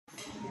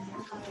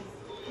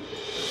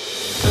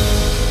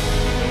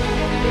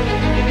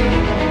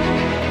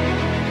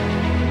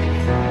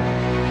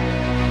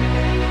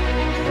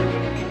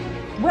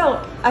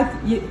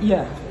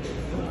Yeah.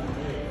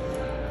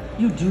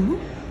 You do?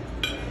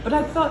 But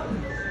I thought,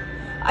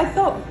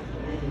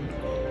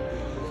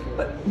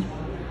 but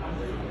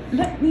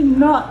let me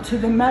not to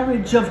the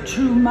marriage of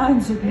true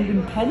minds admit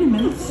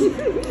impediments.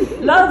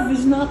 Love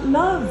is not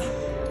love,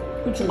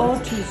 which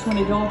alters when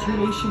it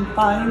alteration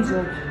finds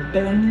or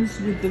bends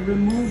with the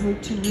remover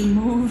to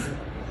remove.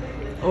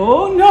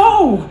 Oh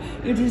no,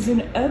 it is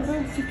an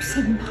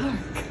ever-fixed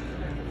mark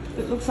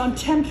that looks on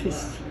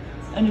tempest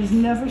and is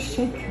never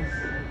shaken.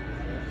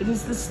 It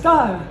is the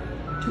star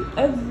to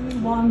every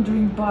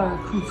wandering bark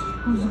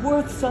whose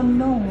worth's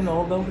unknown,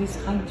 although his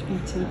height be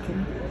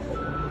taken.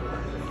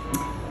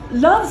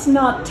 Love's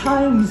not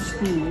time's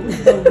school,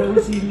 though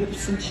rosy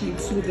lips and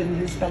cheeks within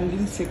his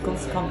bending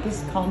sickle's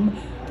compass come.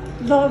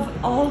 Love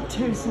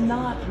alters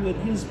not with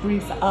his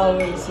brief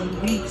hours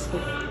and weeks,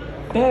 but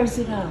bears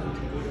it out,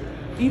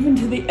 even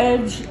to the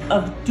edge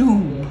of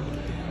doom.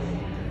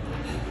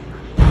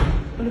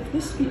 But if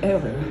this be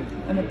error,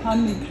 and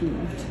upon me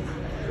proved,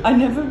 I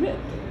never writ,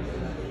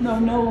 nor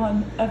no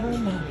one ever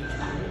loved.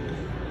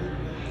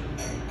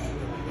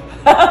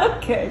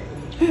 Okay,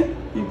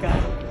 you got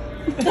it.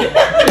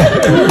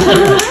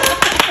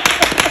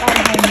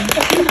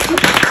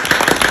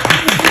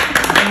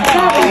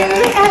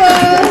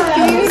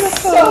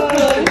 So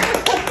good.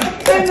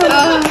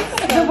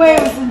 The way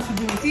it was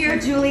introduced. Dear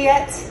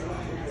Juliet,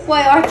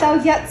 why art thou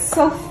yet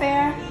so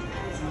fair?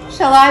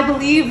 Shall I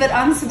believe that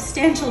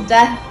unsubstantial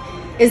death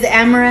is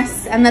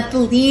amorous, and that the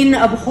lean,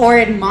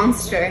 abhorred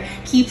monster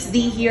keeps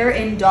thee here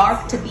in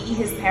dark to be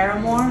his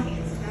paramour?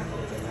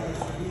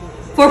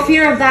 For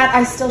fear of that,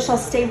 I still shall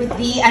stay with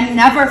thee, and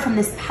never from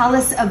this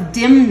palace of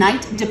dim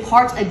night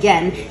depart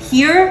again.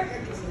 Here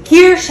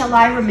shall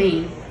I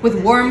remain,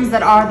 with worms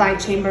that are thy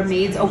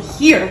chambermaids. Oh,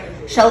 here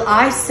shall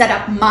I set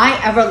up my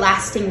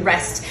everlasting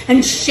rest,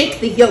 and shake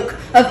the yoke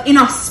of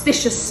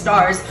inauspicious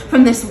stars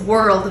from this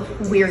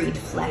world-wearied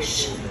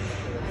flesh.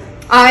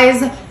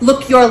 Eyes,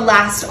 look your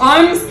last.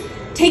 Arms,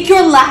 take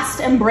your last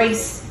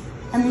embrace.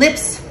 And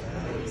lips,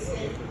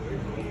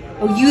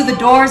 oh, you the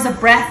doors of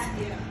breath,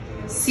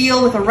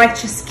 seal with a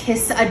righteous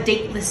kiss a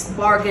dateless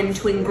bargain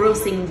to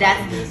engrossing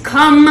death.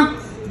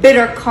 Come,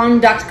 bitter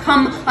conduct,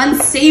 come,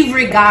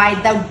 unsavory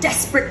guide, thou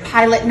desperate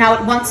pilot, now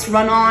at once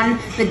run on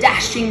the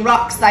dashing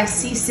rocks, thy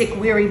seasick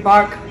weary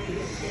bark.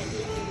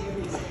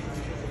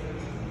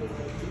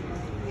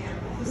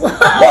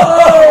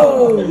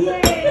 Whoa!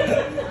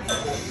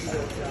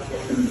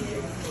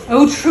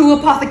 O true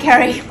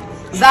apothecary,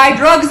 thy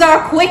drugs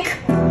are quick.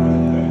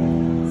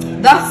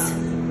 Thus,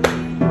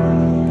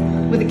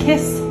 with a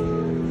kiss,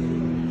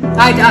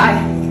 I die.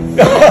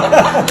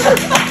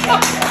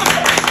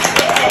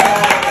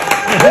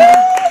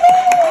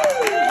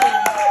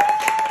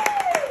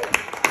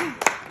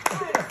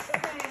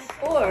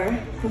 Or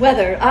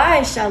whether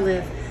I shall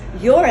live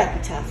your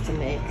epitaph to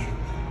make,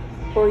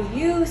 or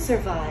you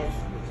survive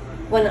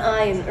when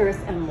I in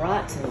earth am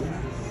rotten.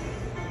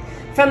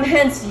 From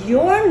hence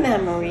your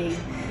memory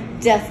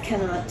death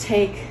cannot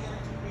take,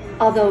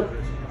 although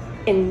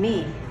in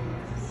me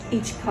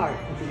each part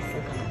will be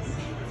forgotten.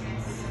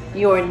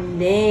 Your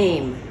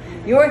name,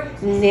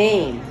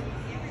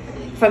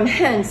 from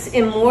hence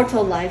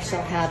immortal life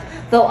shall have,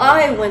 though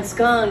I, whence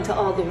gone to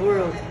all the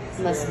world,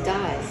 must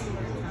die.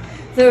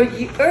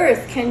 The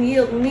earth can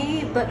yield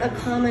me but a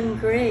common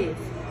grave,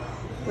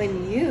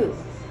 when you,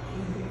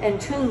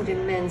 entombed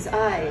in men's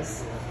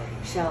eyes,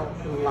 shall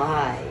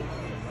lie.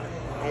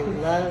 I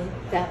love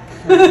that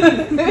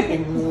pun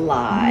in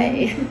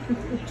lie.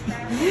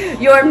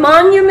 Your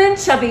monument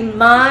shall be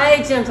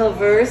my gentle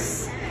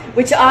verse,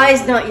 which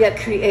eyes not yet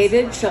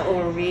created shall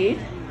o'erread,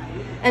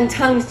 and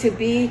tongues to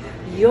be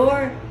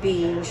your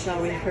being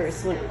shall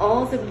rehearse when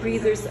all the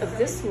breathers of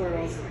this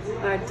world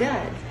are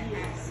dead.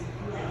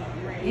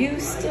 You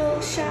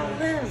still shall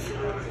live.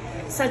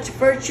 Such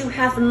virtue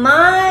hath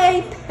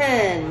my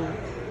pen,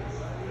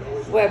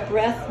 where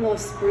breath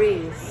most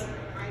breathes,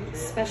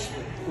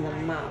 especially in the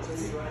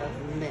mouths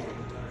of men.